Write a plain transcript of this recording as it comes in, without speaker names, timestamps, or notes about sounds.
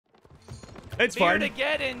It's fine.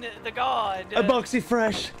 Beardageddon, the god.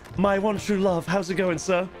 BoxyFresh, my one true love. How's it going,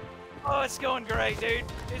 sir? Oh, it's going great, dude.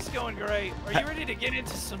 It's going great. Are you ready to get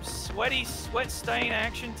into some sweaty, sweat stain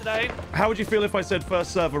action today? How would you feel if I said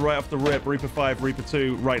first server right off the rip, Reaper 5, Reaper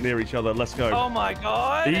 2, right near each other? Let's go. Oh my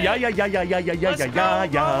god. Yeah.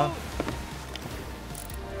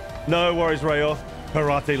 No worries, Rayo.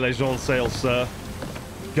 Karate Legion sales, sir.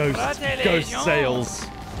 Ghost sales.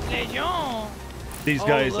 Legion. These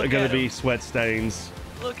guys are going to be sweat stains.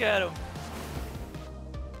 Look at them.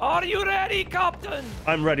 Are you ready, Captain?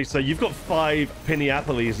 I'm ready, sir. You've got 5 penny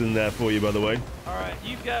apples in there for you, by the way. All right,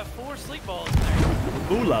 you've got 4 sleep balls in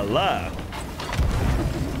there. Ooh la la.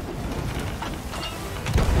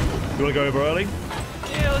 You want to go over early?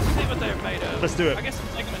 Yeah, let's see what they're made of. Let's do it. I guess I'm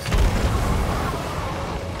taking a sword.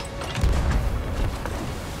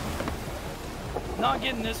 Not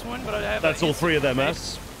getting this one, but I have. That's all 3 of them,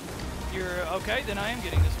 S. You're okay, then I am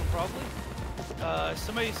getting this one probably.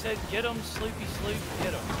 Somebody said, get them, Sloopy Sloop,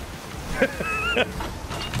 get them.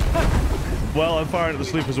 Well, I'm firing at the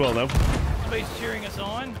sloop as well now. Somebody's cheering us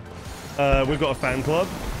on. We've got a fan club.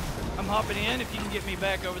 I'm hopping in if you can get me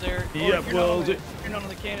back over there. Yep, well, if you're not on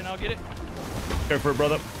the cannon, I'll get it. Go for it,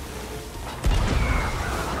 brother.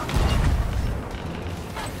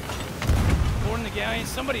 Boarding the galleon.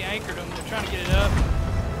 Somebody anchored them. They're trying to get it up.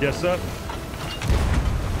 Yes, sir.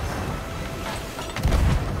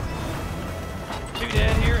 2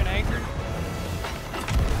 dead here and anchored.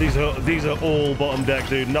 These are all bottom deck,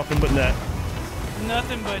 dude. Nothing but net.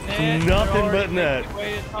 Nothing but net. Nothing but net.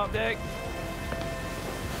 Way to top deck.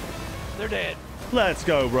 They're dead. Let's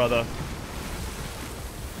go, brother.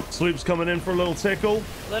 Sloop's coming in for a little tickle.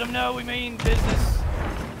 Let them know we mean business.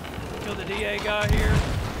 Kill the DA guy here.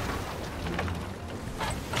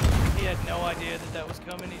 He had no idea that that was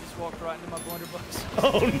coming. He just walked right into my blunderbuss.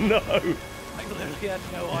 Oh no! I literally had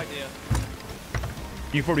no idea.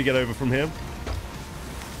 You probably get over from here.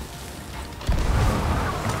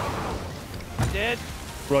 Dead.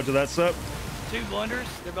 Roger that, sir. 2 blunders.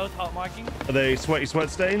 They're both hot micing. Are they sweaty sweat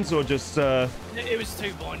stains or just? It was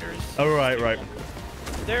 2 blunders. Oh right.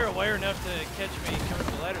 They're aware enough to catch me coming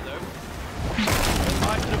to the ladder though. They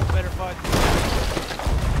might put up a better fight.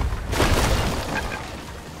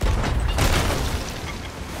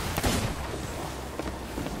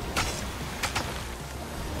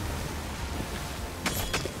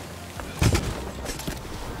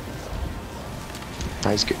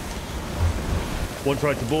 Nice. Good. One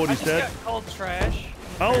tried to board, he's dead. Got called trash.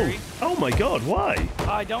 Oh my god, why?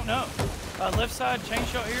 I don't know. Left side chain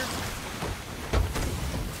shot here.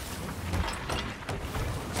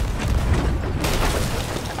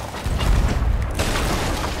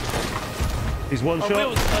 He's one shot. Wheel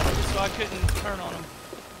was busted, so I couldn't turn on him.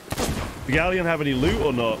 The galleon have any loot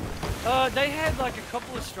or not? They had like a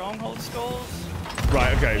couple of stronghold skulls.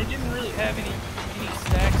 Right, okay. They didn't really have any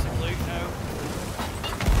stacks of loot, no.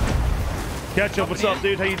 Catch up, what's up,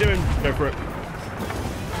 dude? How you doing? Go for it.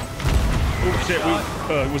 Oh shit,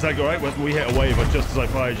 was that alright? We hit a wave just as I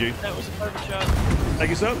fired you. That was a perfect shot. Thank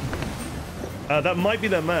you, sir. That might be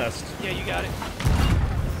their mast. Yeah, you got it.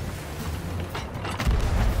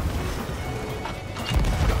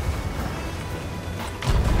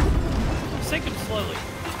 Sink them slowly.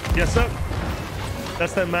 Yes, sir.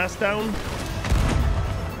 That's their mast down.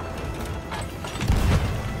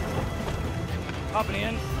 Hopping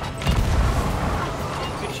in.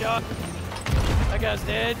 Good shot. That guy's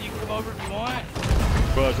dead. You can come over if you want.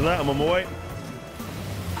 Roger that. I'm on my way.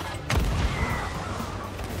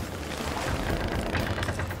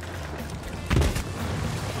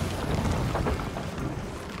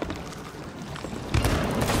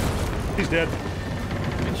 He's dead.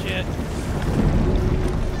 Good shit.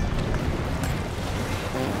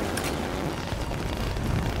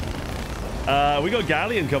 We got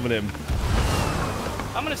galleon coming in.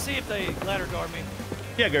 I'm gonna see if they ladder guard me.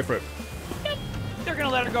 Yeah, go for it. Yep. They're gonna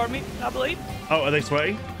ladder guard me, I believe. Oh, are they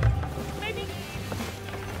sweaty? Maybe.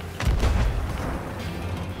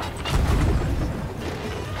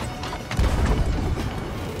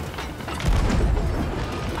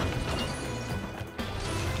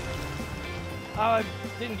 I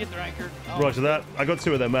didn't get their anchor. Roger that. I got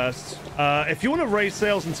 2 of their masts. If you want to raise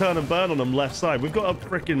sails and turn and burn on them left side, we've got a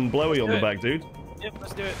freaking blowy on the back, dude. Yep,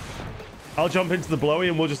 let's do it. I'll jump into the blowy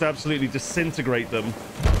and we'll just absolutely disintegrate them. We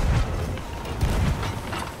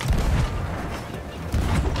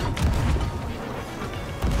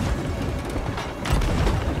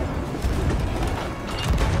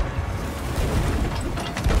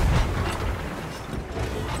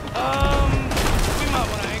might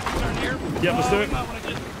want to anchor turn here. Yep, let's do it. We might want to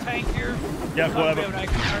just tank here. Yeah, whatever.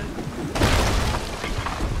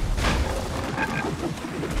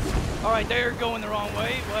 All right, they're going the wrong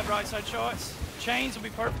way. We'll have right side shots. Chains will be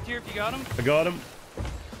perfect here if you got them. I got him.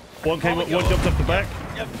 One came up, one jumped up the back.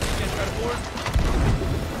 Yep, you guys try to board.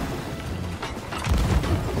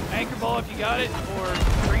 Anchor ball if you got it, or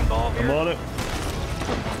green ball here. I'm on it.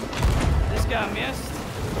 This guy missed.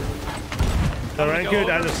 They're anchored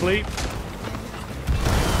and asleep.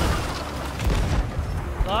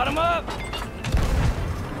 Light them up.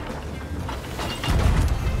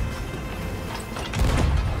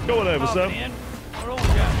 Going over, sir. In. What all we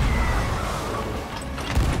got?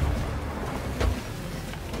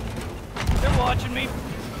 They're watching me.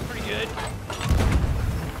 Pretty good.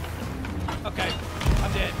 Okay,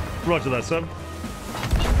 I'm dead. Roger that, sir.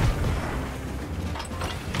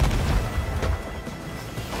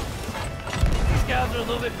 These guys are a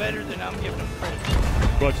little bit better than I'm giving them credit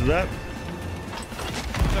for. Roger that.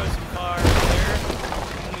 Throw some fire there.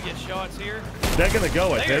 When we get shots here. They're gonna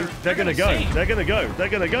go, I think. They're gonna go. They're gonna go. They're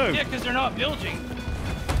gonna go. Yeah, because they're not bilging.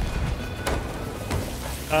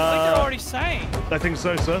 I think they're already saying. I think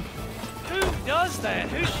so, sir. Who does that?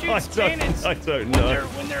 Who shoots cannons? I don't know.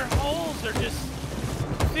 When their holes are just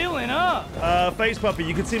filling up. Face Puppy,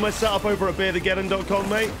 you can see my setup over at Beardageddon.com,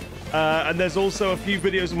 mate. And there's also a few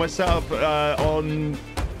videos of my setup on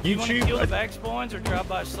YouTube. You want to kill the back spawns or drive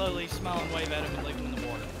by slowly, smile and wave at them and leave them in the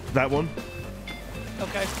water? That one.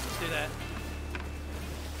 Okay, let's do that.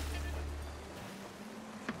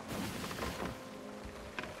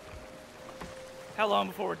 How long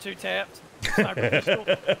before we're two tapped? Sniper pistol.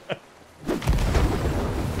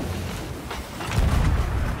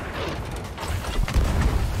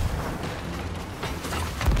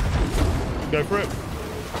 Go for it.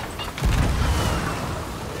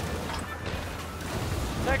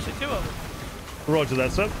 There's actually two of them. Roger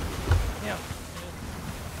that, sir.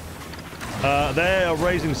 Yeah. They are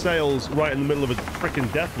raising sails right in the middle of a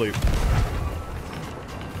freaking death loop.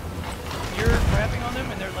 You're grabbing on them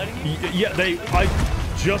and they're letting you? Yeah, I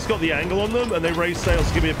just got the angle on them and they raised sails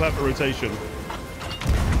to give me a perfect rotation.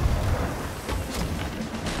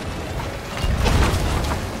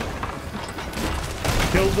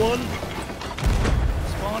 Killed one.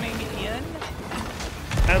 Spawning in.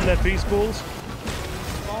 And their peace balls.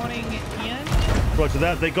 Spawning in. Roger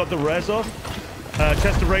that. They got the res off.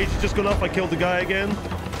 Chest of Rage has just gone off. I killed the guy again.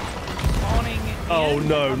 Spawning in. Oh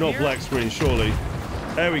no, not here. black screen, surely.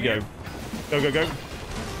 There we go. Go, go, go.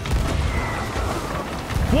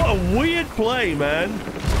 What a weird play, man.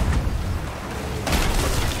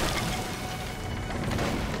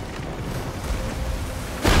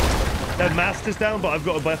 That master's down, but I've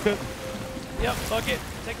got a bucket. Yep, bucket.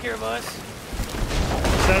 Take care of us.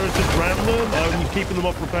 Sarah's just rammed them. I'm keeping them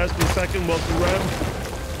off repairs for a second whilst we ram.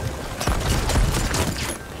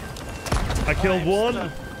 I killed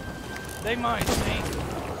one. They might sink.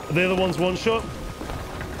 The other one's one shot.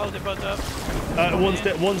 Oh, they're both up. One's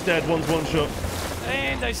dead, one's one shot.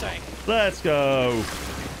 And they sank. Let's go.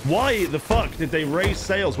 Why the fuck did they raise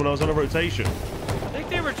sails when I was on a rotation? I think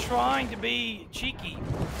they were trying to be cheeky.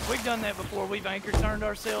 We've done that before. We've anchor turned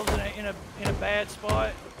ourselves in a bad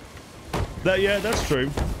spot. Yeah, that's true.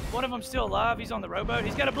 One of them's still alive. He's on the rowboat.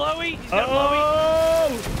 He's got a blowy. He's got a blowy.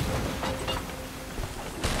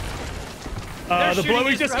 The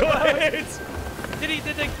blowy just got hit.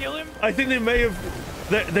 Did they kill him? I think they may have.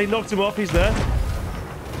 They knocked him off. He's there.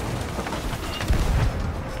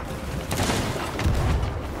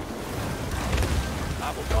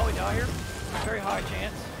 I will probably die here. Very high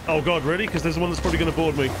chance. Oh god, really? Because there's one that's probably going to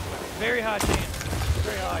board me. Very high chance.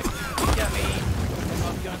 Very high. He got me.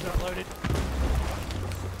 Oh, the guns aren't loaded.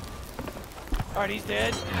 All right, he's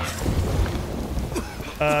dead.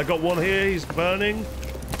 Got one here. He's burning.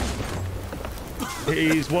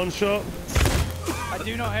 He's one shot. I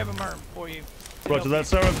do not have a merm for you. Roger that,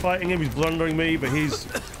 sir. I'm fighting him. He's blundering me, but he's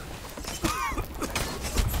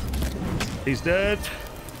dead.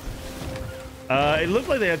 It looked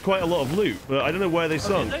like they had quite a lot of loot, but I don't know where they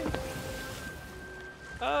sunk. Did they?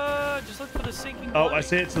 Just look for the sinking. Oh, bloody. I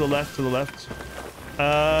see it to the left. To the left.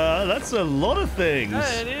 That's a lot of things.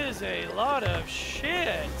 That is a lot of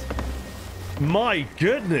shit. My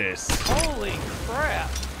goodness. Holy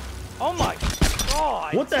crap. Oh my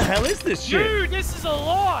god. What the hell is this shit? Dude, this is a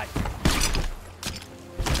lot.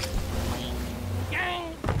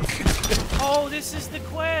 Gang. Oh, this is the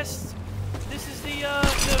quest. This is the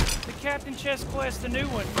Captain Chest quest, the new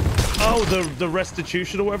one. Oh, the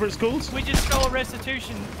restitution or whatever it's called? We just stole a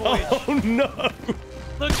restitution voyage. Oh no.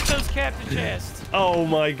 Look at those Captain Chests. Oh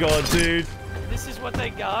my god, dude. This is what they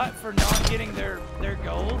got for not getting their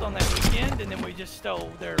gold on that weekend, and then we just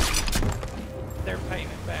stole their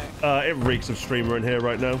payment back. It reeks of streamer in here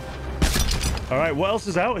right now. All right, what else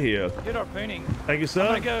is out here? Good harpooning. Thank you,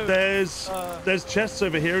 sir. Go, there's chests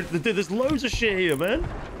over here. Dude, there's loads of shit here, man.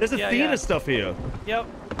 There's Athena stuff here. Yep.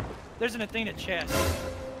 There's an Athena chest.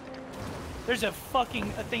 There's a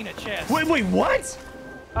fucking Athena chest. Wait, what?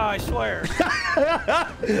 Oh, I swear.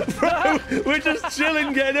 Bro, we're just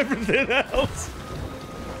chilling, getting everything else.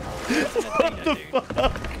 What the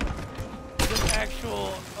fuck? There's an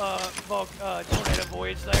actual tornado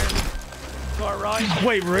voyage there to our right.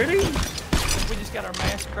 Wait, really? We just got our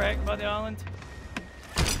mask cracked by the island.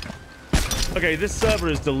 Okay, this server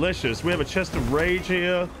is delicious. We have a chest of rage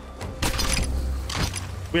here.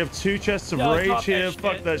 We have 2 chests of rage here.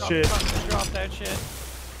 Fuck that shit. Drop that shit.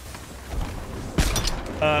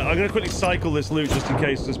 I'm gonna quickly cycle this loot just in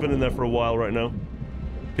case. It's been in there for a while right now.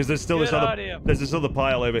 Because there's still this other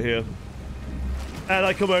pile over here. And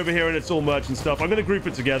I come over here and it's all merchant stuff. I'm gonna group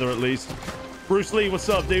it together at least. Bruce Lee, what's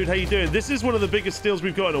up, dude? How you doing? This is one of the biggest steals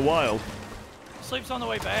we've got in a while. Sleep's on the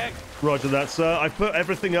way back. Roger that, sir. I put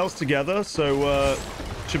everything else together, so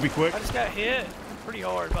should be quick. I just got hit pretty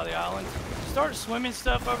hard by the island. Start swimming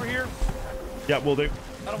stuff over here. Yeah, we'll do.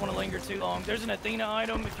 I don't want to linger too long. There's an Athena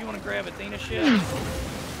item. If you want to grab Athena shit,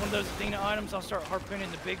 one of those Athena items, I'll start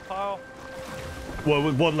harpooning the big pile. Well,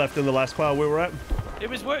 with 1 left in the last pile we were at. It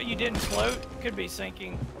was what you didn't float. Could be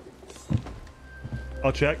sinking.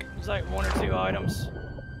 I'll check. There's like 1 or 2 items.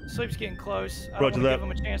 Sleep's getting close. I don't Roger want to that. give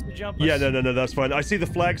him a chance to jump us. Yeah, no, that's fine. I see the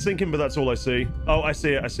flag sinking, but that's all I see. Oh, I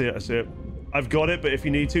see it. I've got it, but if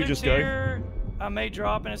you need to, just go. I may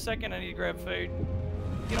drop in a second. I need to grab food.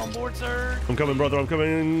 Get on board, sir. I'm coming, brother. I'm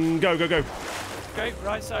coming. Go. Okay,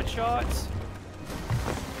 right side shots.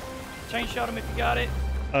 Chain shot him if you got it.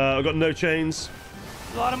 I've got no chains.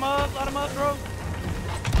 Light him up, bro.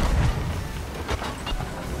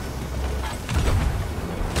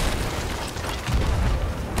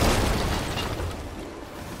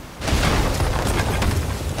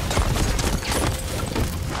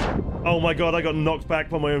 Oh my god, I got knocked back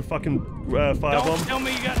by my own fucking firebomb. Don't tell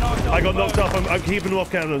me you got knocked off. I got knocked off. I'm keeping them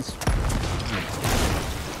off cannons.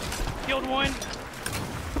 Killed one.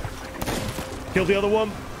 Killed the other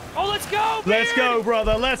one. Oh, let's go, Beard! Let's go,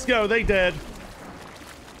 brother. Let's go. They dead.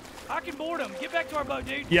 I can board them. Get back to our boat,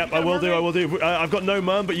 dude. Yep, I will do. I've got no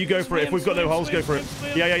mum, but you go for it. If we've got no holes, go for it.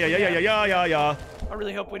 Yeah. I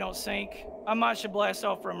really hope we don't sink. I might should blast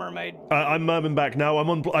off for a mermaid. I'm merming back now.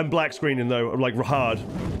 I'm black screening though. I'm like hard.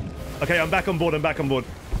 Okay, I'm back on board.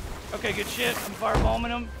 Okay, good shit. I'm firebombing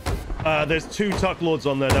them. There's 2 Tuck Lords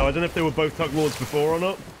on there now. I don't know if they were both Tuck Lords before or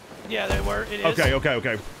not. Yeah, they were. It is. Okay.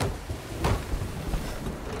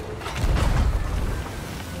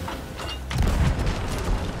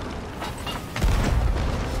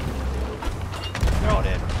 They're all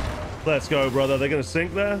dead. Let's go, brother. They're gonna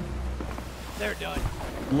sink there. They're done.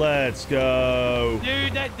 Let's go.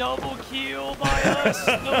 Dude, that double kill by us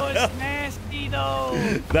was nasty, though.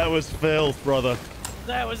 That was filth, brother.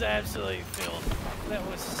 That was absolutely filth. That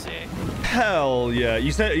was sick. Hell yeah.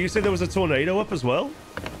 You said there was a tornado up as well?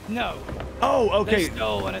 No. Oh, okay. They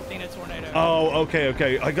stole an Athena tornado. Oh,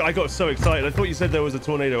 okay. I got so excited. I thought you said there was a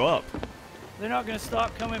tornado up. They're not going to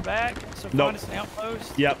stop coming back, so Nope. find us an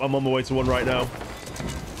outpost. Yep, I'm on my way to one right now.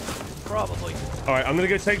 Probably. All right, I'm going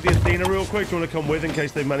to go take the Athena real quick. Do you want to come with in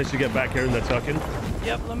case they manage to get back here and they're tucking?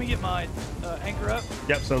 Yep, let me get my anchor up.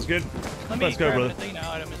 Yep, sounds good. Let's go, grab brother. an Athena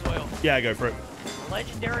item as well. Yeah, go for it.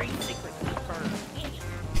 Legendary secret keeper.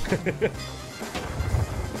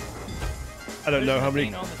 I don't know how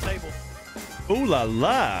many. On the table. Ooh la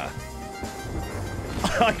la!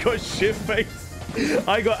 I got shit faced.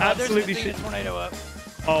 I got absolutely shit. Tornado up.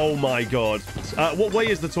 Oh my god! What way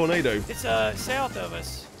is the tornado? It's south of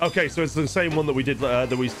us. Okay, so it's the same one that we did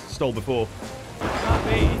that we stole before. Might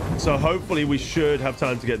be. So hopefully we should have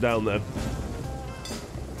time to get down there.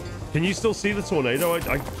 Can you still see the tornado? I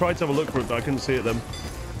tried to have a look for it, but I couldn't see it then.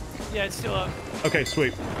 Yeah, it's still up. Okay,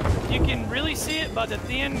 sweet. You can really see it by the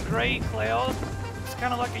thin gray cloud. It's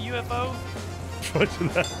kind of like a UFO. Roger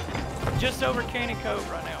that. Just over Cannon Cove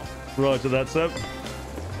right now. Roger that, sir.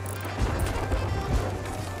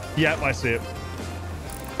 Yep, I see it.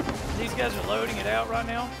 These guys are loading it out right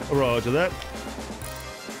now. Roger that.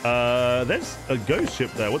 There's a ghost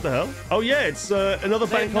ship there. What the hell? Oh yeah, it's another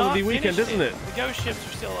bank holiday weekend, isn't it? The ghost ships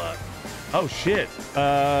are still up. Oh shit.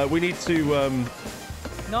 We need to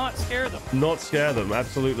not scare them. Not scare them,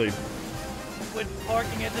 absolutely. Would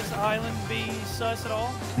parking at this island be sus at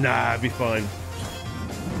all? Nah, it'd be fine.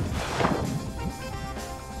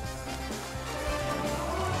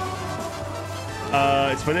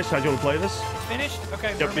 It's finished. How do you want to play this? It's finished?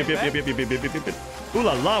 Okay. Yep. Ooh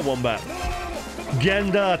la la, Wombat.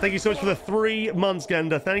 Genda, thank you so much for the 3 months,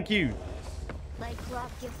 Genda. Thank you. Like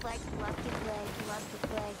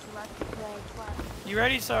You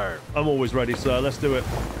ready, sir? I'm always ready, sir. Let's do it.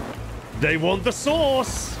 They want the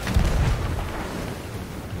sauce.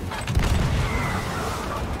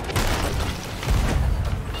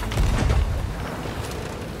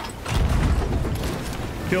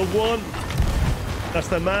 Killed one. That's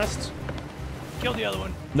their mast. Killed the other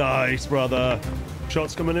one. Nice, brother.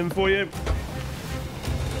 Shots coming in for you.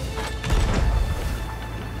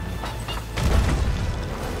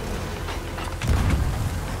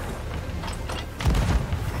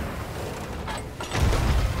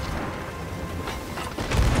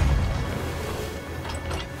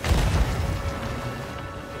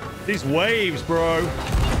 These waves, bro.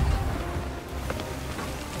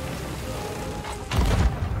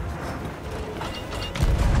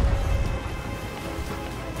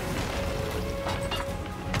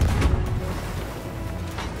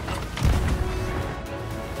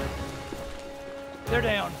 They're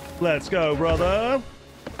down. Let's go, brother.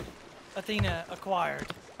 Athena acquired.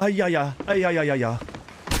 Yeah.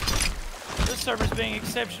 This server's being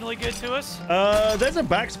exceptionally good to us. There's a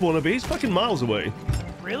back spawner, but he's fucking miles away.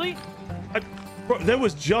 Really? Bro, there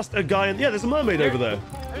was just a guy in... Yeah, there's a mermaid over there.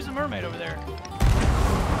 There's a mermaid over there.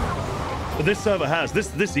 But this server has.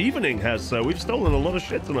 This evening has, so we've stolen a lot of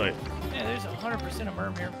shit tonight. Yeah, there's 100% a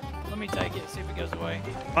merm here. Let me take it, see if it goes away.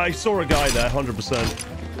 I saw a guy there, 100%.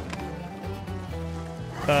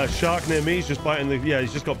 Shark near me. He's just biting the... Yeah,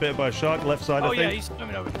 he's just got bit by a shark. Left side, I think. Oh, yeah, he's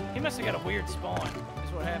swimming over. He must have got a weird spawn,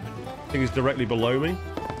 is what happened. I think he's directly below me.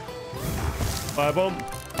 Firebomb.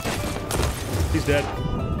 He's dead.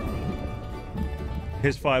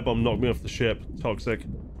 His firebomb knocked me off the ship. Toxic.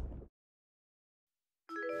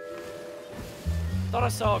 Thought I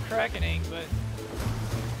saw a crackening, but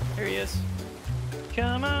here he is.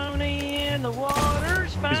 Come on in, the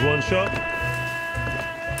water's fine. He's one shot.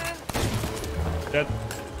 Dead.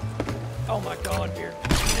 Oh my god, Beard. He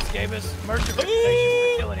just gave us merchant reputation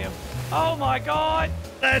for killing him. Oh my god!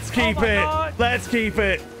 Let's keep it. God. Let's keep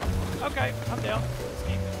it. Okay, I'm down. Let's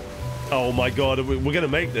keep it. Oh my god, we're gonna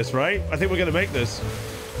make this, right? I think we're gonna make this.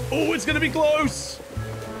 Oh, it's gonna be close.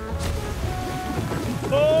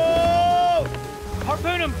 Oh!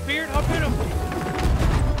 Harpoon him, Beard, harpoon him.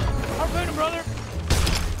 Harpoon him, brother.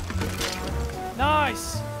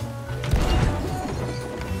 Nice.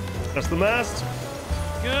 That's the mast.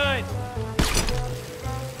 Good.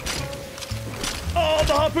 Oh,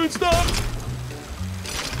 the harpoon stuck.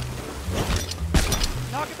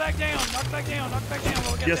 Knock it back down, knock it back down, knock it back down.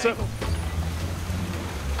 We'll get Yes, sir. angle.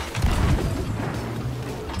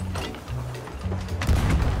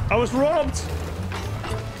 I was robbed.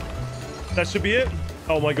 That should be it.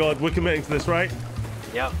 Oh my god, we're committing to this, right?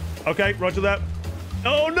 Yep. Okay, roger that.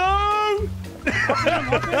 Oh no! Harpoon him,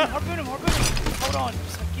 harpoon him, harpoon him, harpoon him. Hold on,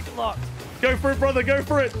 just keep it locked. Go for it, brother, go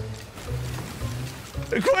for it.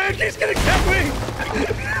 Quick, he's gonna kill me!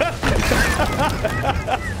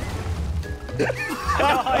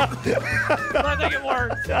 I think it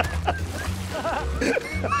worked.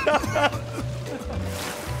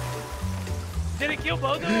 Did it kill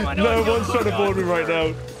both of them? I know No, it killed one's trying to both board me guys. right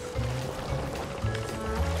now.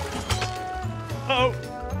 Oh,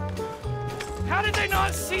 How did they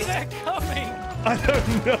not see that coming? I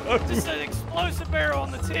don't know. Just an explosive barrel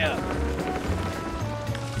on the tip.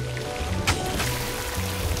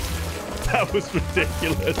 That was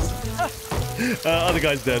ridiculous. Other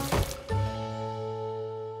guy's dead.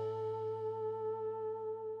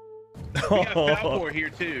 We got Falcor here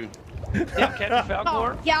too. Yeah, Captain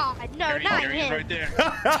Falcor. Yeah, no, not There he is him. right there.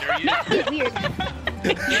 There he is.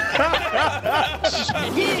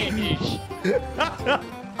 Weird.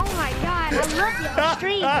 Oh my god, I love y'all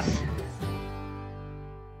streams.